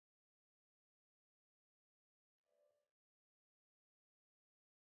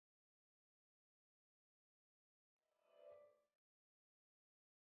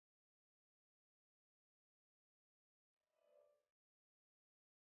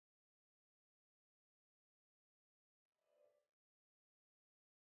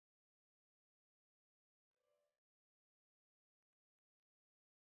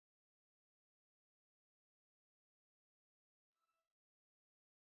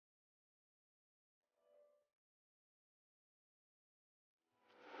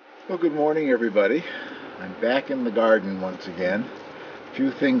Well, good morning, everybody. I'm back in the garden once again. A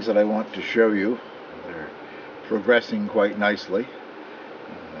few things that I want to show you. They're progressing quite nicely.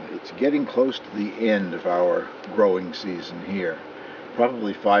 It's getting close to the end of our growing season here.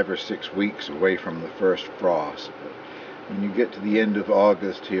 Probably 5 or 6 weeks away from the first frost. But when you get to the end of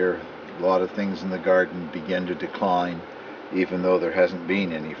August here, a lot of things in the garden begin to decline, even though there hasn't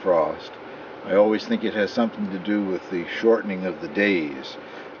been any frost. I always think it has something to do with the shortening of the days.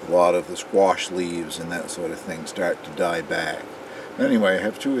 A lot of the squash leaves and that sort of thing start to die back. Anyway, I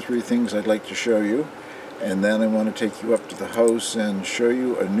have 2 or 3 things I'd like to show you, and then I want to take you up to the house and show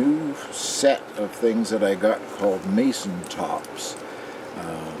you a new set of things that I got called mason tops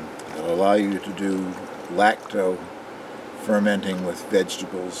that allow you to do lacto fermenting with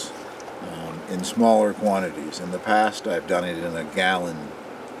vegetables in smaller quantities. In the past I've done it in a gallon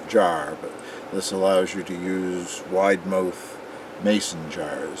jar, but this allows you to use wide mouth mason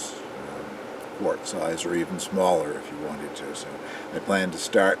jars, quart size or even smaller if you wanted to. So I plan to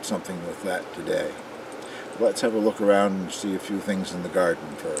start something with that today. Let's have a look around and see a few things in the garden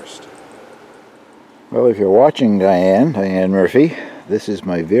first. Well, if you're watching Diane Murphy, this is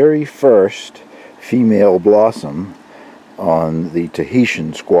my very first female blossom on the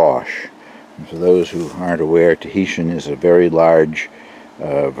Tahitian squash. And for those who aren't aware, Tahitian is a very large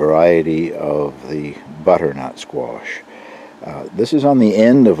variety of the butternut squash. This is on the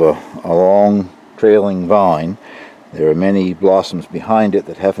end of a long trailing vine. There are many blossoms behind it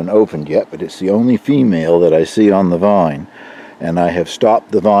that haven't opened yet, but it's the only female that I see on the vine. And I have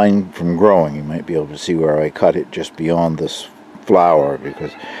stopped the vine from growing. You might be able to see where I cut it just beyond this flower,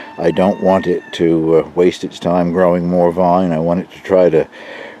 because I don't want it to waste its time growing more vine. I want it to try to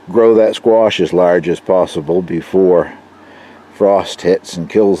grow that squash as large as possible before frost hits and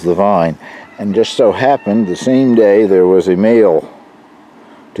kills the vine. And just so happened, the same day there was a male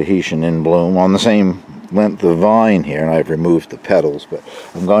Tahitian in bloom on the same length of vine here, and I've removed the petals, but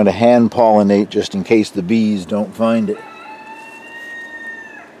I'm going to hand pollinate just in case the bees don't find it.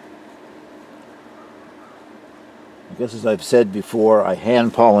 I guess, as I've said before, I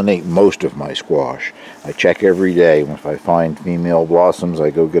hand pollinate most of my squash. I check every day. If I find female blossoms, I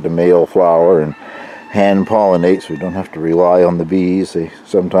go get a male flower and hand pollinate, so we don't have to rely on the bees.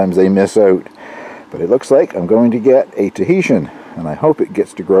 Sometimes they miss out. But it looks like I'm going to get a Tahitian, and I hope it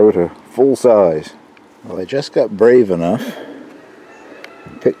gets to grow to full size. Well, I just got brave enough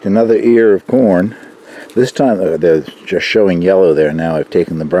and picked another ear of corn. This time they're just showing yellow there now. I've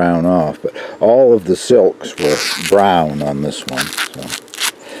taken the brown off, but all of the silks were brown on this one, so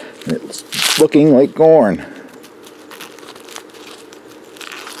it's looking like corn.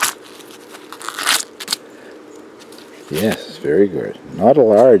 Yes, very good. Not a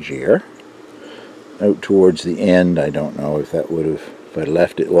large ear. Out towards the end, I don't know if that would have, if I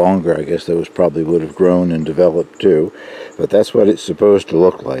left it longer, I guess those probably would have grown and developed too. But that's what it's supposed to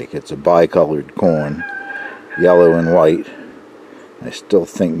look like. It's a bicolored corn, yellow and white. I still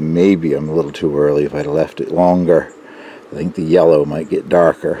think maybe I'm a little too early. If I'd left it longer, I think the yellow might get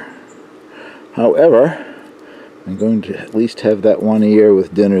darker. However, I'm going to at least have that one ear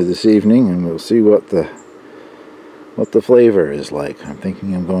with dinner this evening, and we'll see what the flavor is like. I'm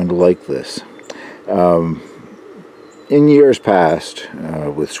thinking I'm going to like this. In years past,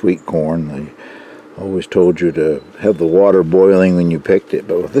 with sweet corn, they always told you to have the water boiling when you picked it,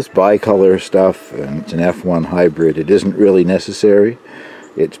 but with this bicolor stuff, and it's an F1 hybrid, it isn't really necessary.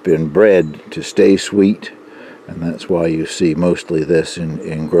 It's been bred to stay sweet, and that's why you see mostly this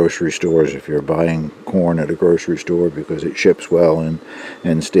in grocery stores if you're buying corn at a grocery store, because it ships well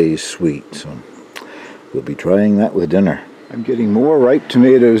and stays sweet. So we'll be trying that with dinner. I'm getting more ripe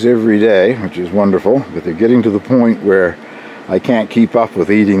tomatoes every day, which is wonderful, but they're getting to the point where I can't keep up with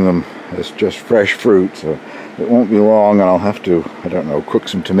eating them as just fresh fruit, so it won't be long and I'll have to, I don't know, cook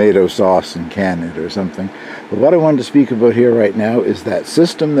some tomato sauce and can it or something. But what I wanted to speak about here right now is that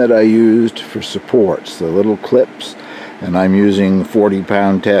system that I used for supports, the little clips, and I'm using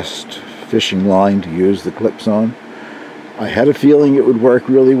 40-pound test fishing line to use the clips on. I had a feeling it would work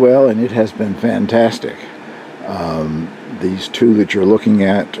really well, and it has been fantastic. These 2 that you're looking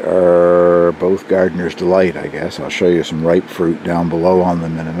at are both Gardener's Delight, I guess. I'll show you some ripe fruit down below on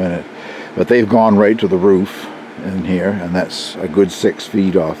them in a minute. But they've gone right to the roof in here, and that's a good 6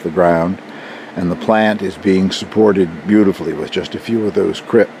 feet off the ground. And the plant is being supported beautifully with just a few of those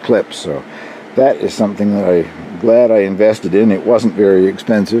clips. So that is something that I'm glad I invested in. It wasn't very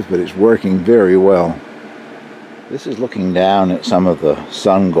expensive, but it's working very well. This is looking down at some of the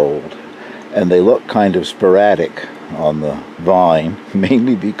sun gold, and they look kind of sporadic on the vine,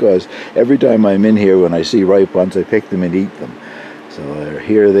 mainly because every time I'm in here, when I see ripe ones, I pick them and eat them. So they're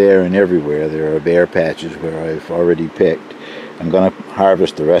here, there, and everywhere. There are bare patches where I've already picked. I'm going to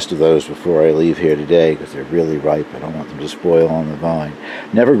harvest the rest of those before I leave here today because they're really ripe. I don't want them to spoil on the vine.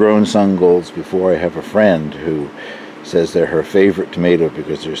 Never grown sun golds before. I have a friend who says they're her favorite tomato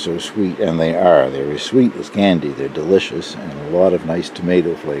because they're so sweet, and they are. They're as sweet as candy. They're delicious and a lot of nice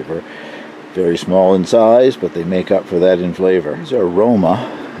tomato flavor. Very small in size, but they make up for that in flavor. These are Roma,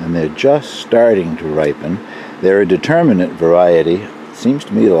 and they're just starting to ripen. They're a determinate variety. It seems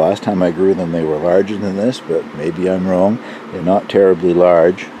to me the last time I grew them they were larger than this, but maybe I'm wrong. They're not terribly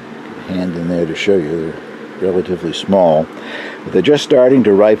large. Hand in there to show you. They're relatively small. But they're just starting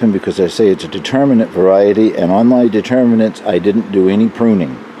to ripen because I say it's a determinate variety, and on my determinates I didn't do any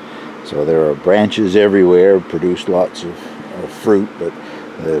pruning. So there are branches everywhere, produce lots of fruit, but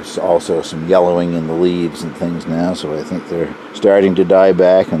there's also some yellowing in the leaves and things now, so I think they're starting to die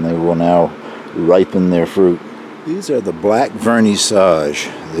back and they will now ripen their fruit. These are the black vernissage,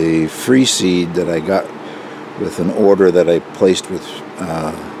 the free seed that I got with an order that I placed with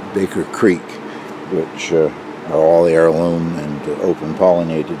Baker Creek, which are all heirloom and open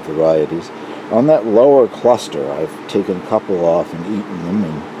pollinated varieties. On that lower cluster I've taken a couple off and eaten them,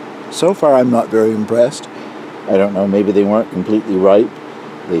 and so far I'm not very impressed. I don't know, maybe they weren't completely ripe.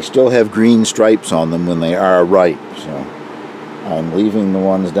 They still have green stripes on them when they are ripe, so I'm leaving the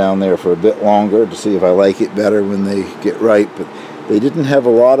ones down there for a bit longer to see if I like it better when they get ripe. But they didn't have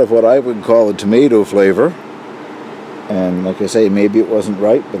a lot of what I would call a tomato flavor, and like I say, maybe it wasn't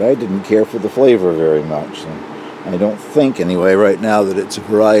ripe, but I didn't care for the flavor very much, so I don't think anyway right now that it's a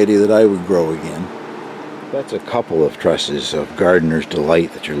variety that I would grow again. That's a couple of trusses of Gardener's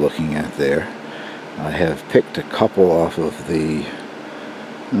Delight that you're looking at there. I have picked a couple off of the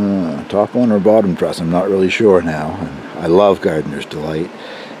top one or bottom truss, I'm not really sure now. And I love Gardener's Delight.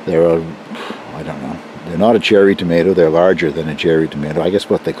 They're I don't know, they're not a cherry tomato, they're larger than a cherry tomato. I guess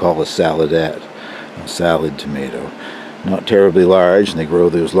what they call a saladette, a salad tomato. Not terribly large, and they grow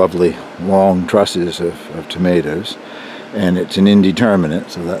those lovely long trusses of tomatoes. And it's an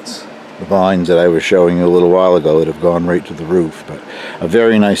indeterminate, so that's the vines that I was showing you a little while ago that have gone right to the roof. But a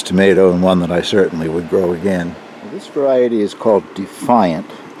very nice tomato, and one that I certainly would grow again. This variety is called Defiant,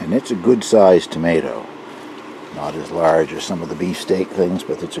 and it's a good sized tomato. Not as large as some of the beefsteak things,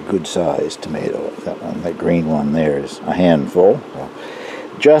 but it's a good sized tomato. That green one there is a handful. So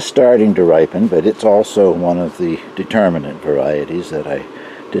just starting to ripen, but it's also one of the determinate varieties that I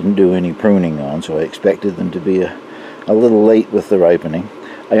didn't do any pruning on, so I expected them to be a little late with the ripening.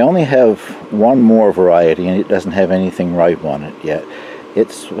 I only have one more variety, and it doesn't have anything ripe on it yet.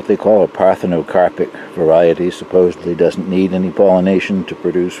 It's what they call a parthenocarpic variety. Supposedly doesn't need any pollination to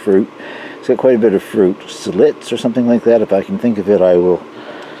produce fruit. It's got quite a bit of fruit. Slits or something like that. If I can think of it, I will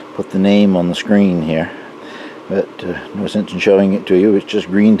put the name on the screen here. But no sense in showing it to you. It's just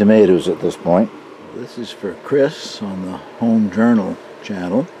green tomatoes at this point. This is for Chris on the Home Journal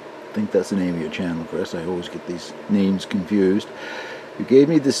channel. I think that's the name of your channel, Chris. I always get these names confused. You gave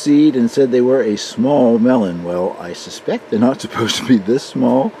me the seed and said they were a small melon. Well, I suspect they're not supposed to be this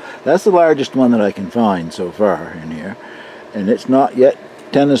small. That's the largest one that I can find so far in here. And it's not yet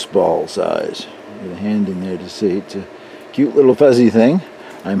tennis ball size. With a hand in there to see. It's a cute little fuzzy thing.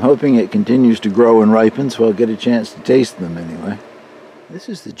 I'm hoping it continues to grow and ripen, so I'll get a chance to taste them anyway. This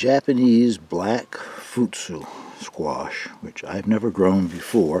is the Japanese black futsu squash, which I've never grown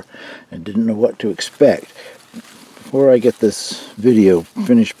before and didn't know what to expect. Before I get this video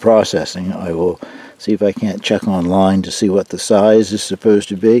finished processing, I will see if I can't check online to see what the size is supposed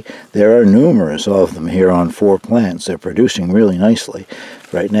to be. There are numerous of them here on 4 plants. They're producing really nicely.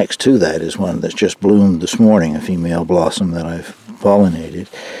 Right next to that is one that's just bloomed this morning, a female blossom that I've pollinated.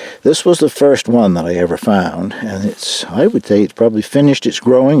 This was the first one that I ever found, and it's, I would say it's probably finished its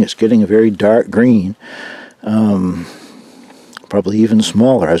growing. It's getting a very dark green. Probably even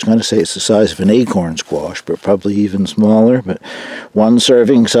smaller. I was going to say it's the size of an acorn squash, but probably even smaller. But 1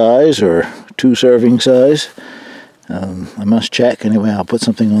 serving size or 2 serving size. I must check. Anyway, I'll put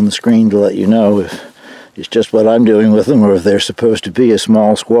something on the screen to let you know if it's just what I'm doing with them or if they're supposed to be a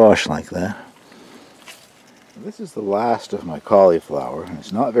small squash like that. This is the last of my cauliflower.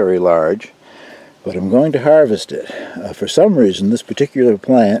 It's not very large, but I'm going to harvest it. For some reason, this particular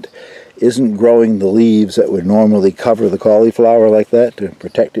plant isn't growing the leaves that would normally cover the cauliflower like that to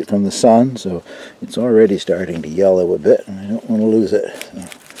protect it from the sun, so it's already starting to yellow a bit, and I don't want to lose it.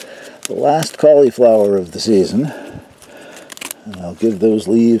 So, the last cauliflower of the season, and I'll give those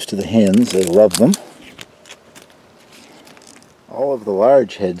leaves to the hens. They love them. All of the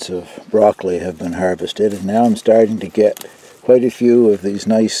large heads of broccoli have been harvested, and now I'm starting to get quite a few of these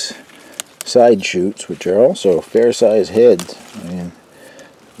nice side shoots, which are also fair-sized heads. I mean,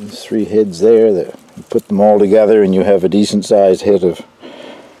 there's 3 heads there that you put them all together and you have a decent-sized head of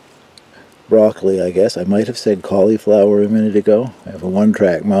broccoli, I guess. I might have said cauliflower a minute ago. I have a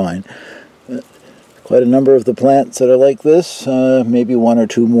one-track mind. Quite a number of the plants that are like this, maybe 1 or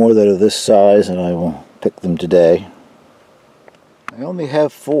 2 more that are this size, and I will pick them today. I only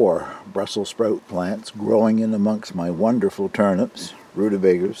have 4 Brussels sprout plants growing in amongst my wonderful turnips,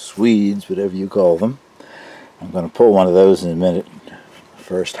 rutabagas, Swedes, whatever you call them. I'm going to pull one of those in a minute.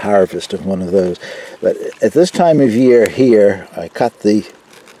 First harvest of one of those. But at this time of year here, I cut the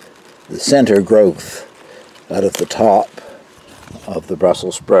center growth out of the top of the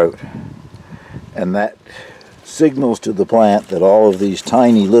Brussels sprout. And that signals to the plant that all of these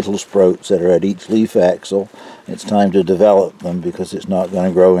tiny little sprouts that are at each leaf axil, it's time to develop them because it's not going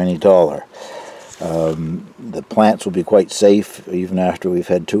to grow any taller. The plants will be quite safe even after we've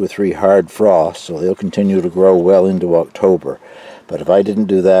had 2 or 3 hard frosts, so they'll continue to grow well into October. But if I didn't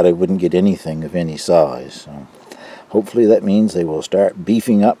do that, I wouldn't get anything of any size. So hopefully that means they will start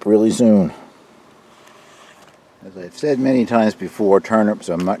beefing up really soon. As I've said many times before, turnips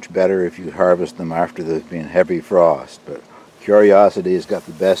are much better if you harvest them after there's been heavy frost, but curiosity has got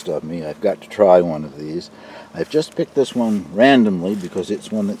the best of me. I've got to try one of these. I've just picked this one randomly because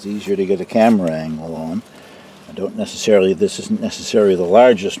it's one that's easier to get a camera angle on. This isn't necessarily the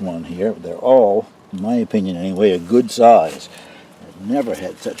largest one here. They're all, in my opinion anyway, a good size. I've never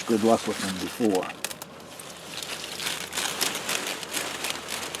had such good luck with them before.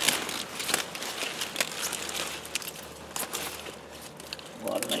 A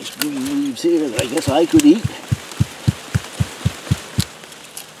lot of nice green leaves here that I guess I could eat.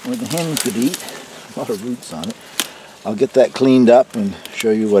 Or the hen could eat. A lot of roots on it. I'll get that cleaned up and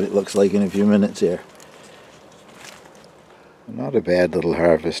show you what it looks like in a few minutes here. Not a bad little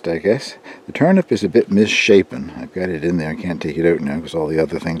harvest, I guess. The turnip is a bit misshapen. I've got it in there. I can't take it out now because all the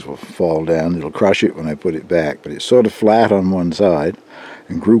other things will fall down. It'll crush it when I put it back. But it's sort of flat on one side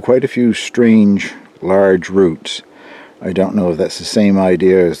and grew quite a few strange, large roots. I don't know if that's the same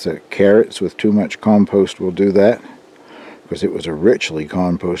idea as the carrots. With too much compost will do that, because it was a richly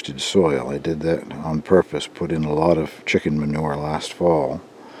composted soil. I did that on purpose, put in a lot of chicken manure last fall.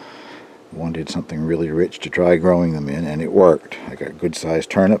 Wanted something really rich to try growing them in, and it worked. I got a good sized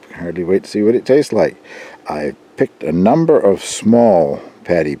turnip. Hardly wait to see what it tastes like. I picked a number of small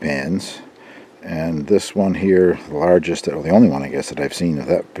patty pans, and this one here, the largest, or the only one I guess that I've seen of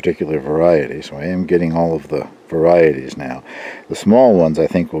that particular variety, so I am getting all of the varieties now. The small ones I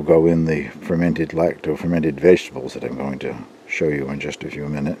think will go in the lacto fermented vegetables that I'm going to show you in just a few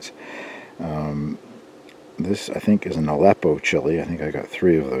minutes. This I think is an Aleppo chili. I think I got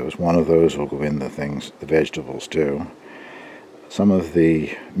 3 of those. One of those will go in the vegetables too. Some of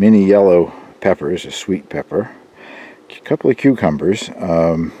the mini yellow peppers, a sweet pepper. A couple of cucumbers.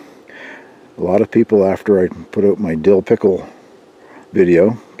 A lot of people, after I put out my dill pickle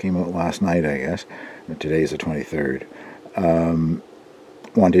video, came out last night I guess, but today's the 23rd,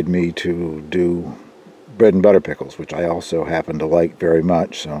 wanted me to do bread and butter pickles, which I also happen to like very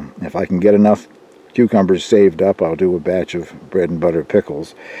much. So if I can get enough cucumbers saved up, I'll do a batch of bread and butter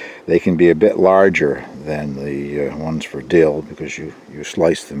pickles. They can be a bit larger than the ones for dill because you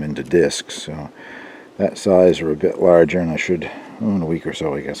slice them into discs. So that size are a bit larger, and I should, in a week or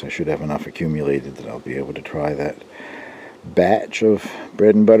so I guess, I should have enough accumulated that I'll be able to try that batch of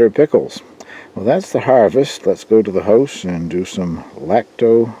bread and butter pickles. Well, that's the harvest. Let's go to the house and do some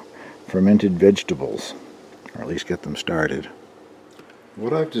lacto fermented vegetables, or at least get them started.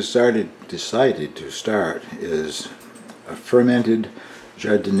 What I've decided to start is a fermented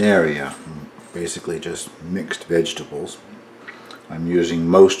gardiniera, basically just mixed vegetables. I'm using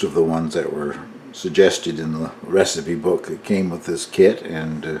most of the ones that were suggested in the recipe book that came with this kit,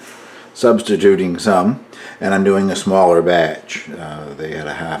 and substituting some, and I'm doing a smaller batch. They had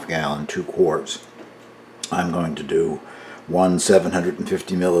a half gallon, 2 quarts. I'm going to do one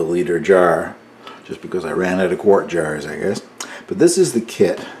 750 milliliter jar, just because I ran out of quart jars, I guess. But this is the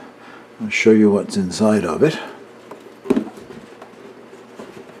kit. I'll show you what's inside of it.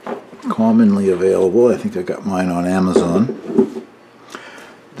 Commonly available. I think I got mine on Amazon.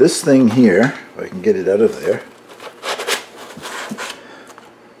 This thing here, if I can get it out of there,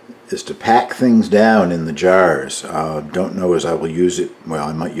 is to pack things down in the jars. Don't know as I will use it. Well,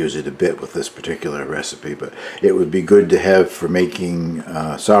 I might use it a bit with this particular recipe, but it would be good to have for making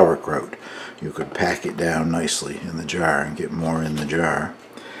sauerkraut. You could pack it down nicely in the jar and get more in the jar.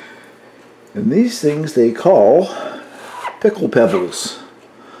 And these things they call pickle pebbles,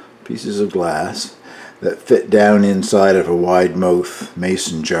 pieces of glass. that fit down inside of a wide mouth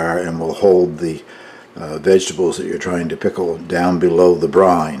mason jar and will hold the vegetables that you're trying to pickle down below the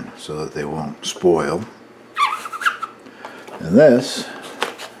brine so that they won't spoil. And this,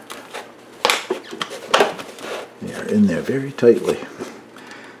 they are in there very tightly.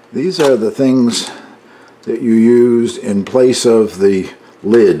 These are the things that you use in place of the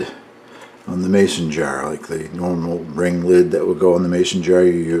lid on the mason jar. Like the normal ring lid that would go on the mason jar,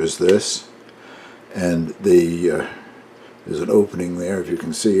 you use this. And there's an opening there, if you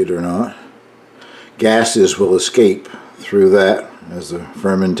can see it or not. Gases will escape through that as the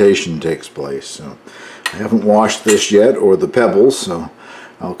fermentation takes place. So I haven't washed this yet, or the pebbles, so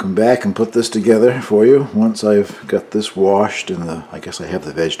I'll come back and put this together for you once I've got this washed, and I guess I have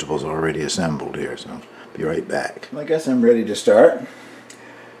the vegetables already assembled here, so I'll be right back. I guess I'm ready to start.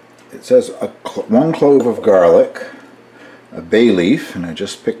 It says 1 clove of garlic, a bay leaf, and I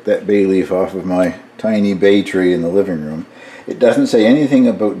just picked that bay leaf off of my tiny bay tree in the living room. It doesn't say anything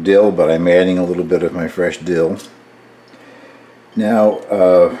about dill, but I'm adding a little bit of my fresh dill. Now,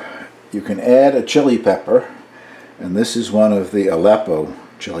 you can add a chili pepper, and this is one of the Aleppo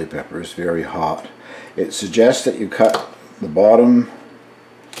chili peppers, very hot. It suggests that you cut the bottom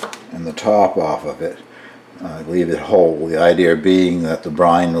and the top off of it, leave it whole. The idea being that the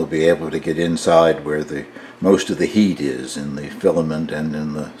brine will be able to get inside where most of the heat is, in the filament and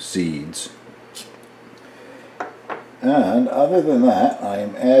in the seeds. And other than that,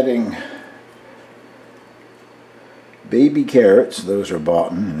 I'm adding baby carrots. Those are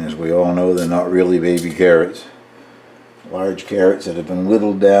bought, and as we all know, they're not really baby carrots. Large carrots that have been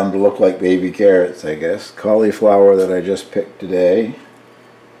whittled down to look like baby carrots, I guess. Cauliflower that I just picked today.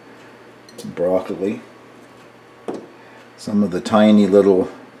 Broccoli. Some of the tiny little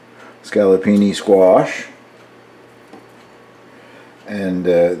scallopini squash. And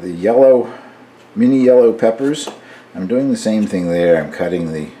the mini yellow peppers. I'm doing the same thing there. I'm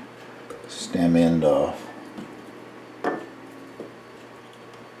cutting the stem end off.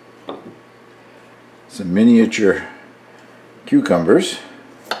 Some miniature cucumbers.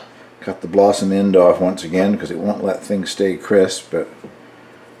 Cut the blossom end off once again because it won't let things stay crisp, but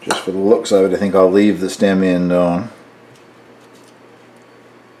just for the looks of it, I think I'll leave the stem end on.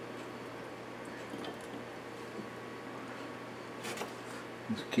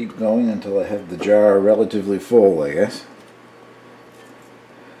 Just keep going until I have the jar relatively full, I guess.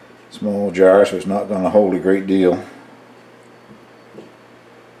 Small jar, so it's not going to hold a great deal.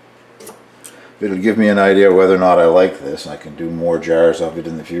 It'll give me an idea whether or not I like this. I can do more jars of it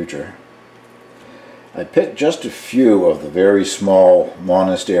in the future. I picked just a few of the very small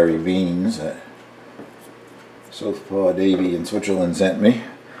monastery beans that Southpaw Davy in Switzerland sent me.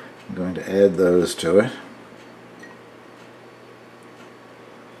 I'm going to add those to it.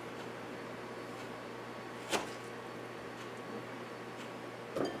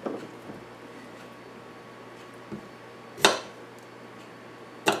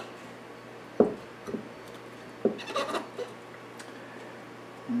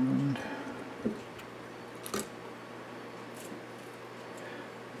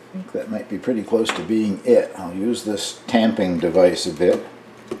 I think that might be pretty close to being it. I'll use this tamping device a bit.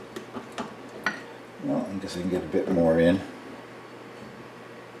 Well, I guess I can get a bit more in.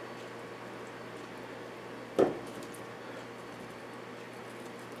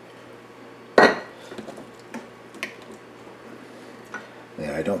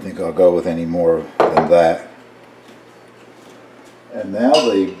 Yeah, I don't think I'll go with any more than that. And now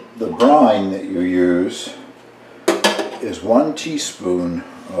the brine that you use is 1 teaspoon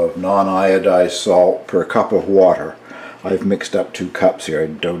of non-iodized salt per cup of water. I've mixed up 2 cups here. I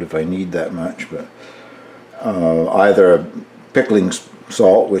doubt if I need that much, but either a pickling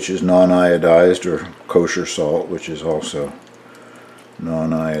salt, which is non-iodized, or kosher salt, which is also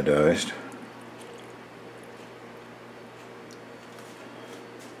non-iodized.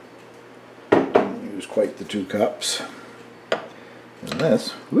 Don't use quite the 2 cups. And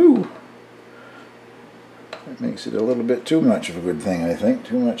this, woo! That makes it a little bit too much of a good thing, I think.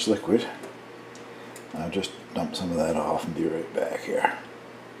 Too much liquid. I'll just dump some of that off and be right back here.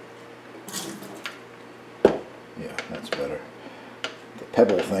 Yeah, that's better. The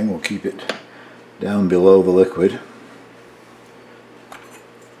pebble thing will keep it down below the liquid.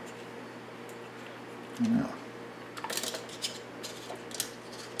 Now,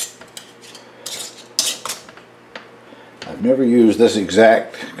 I've never used this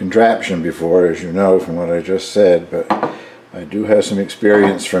exact contraption before, as you know from what I just said, but I do have some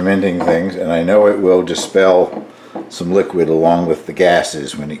experience fermenting things, and I know it will dispel some liquid along with the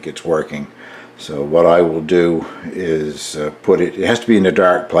gases when it gets working. So what I will do is it has to be in a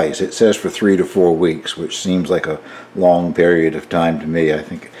dark place. It says for 3 to 4 weeks, which seems like a long period of time to me. I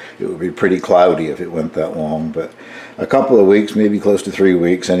think it would be pretty cloudy if it went that long, but a couple of weeks, maybe close to 3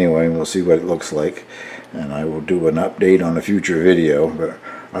 weeks anyway, and we'll see what it looks like. And I will do an update on a future video, but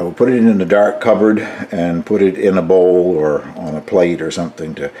I will put it in a dark cupboard and put it in a bowl or on a plate or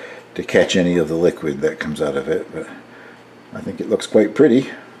something to catch any of the liquid that comes out of it. But I think it looks quite pretty.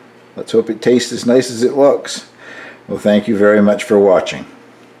 Let's hope it tastes as nice as it looks. Well, thank you very much for watching.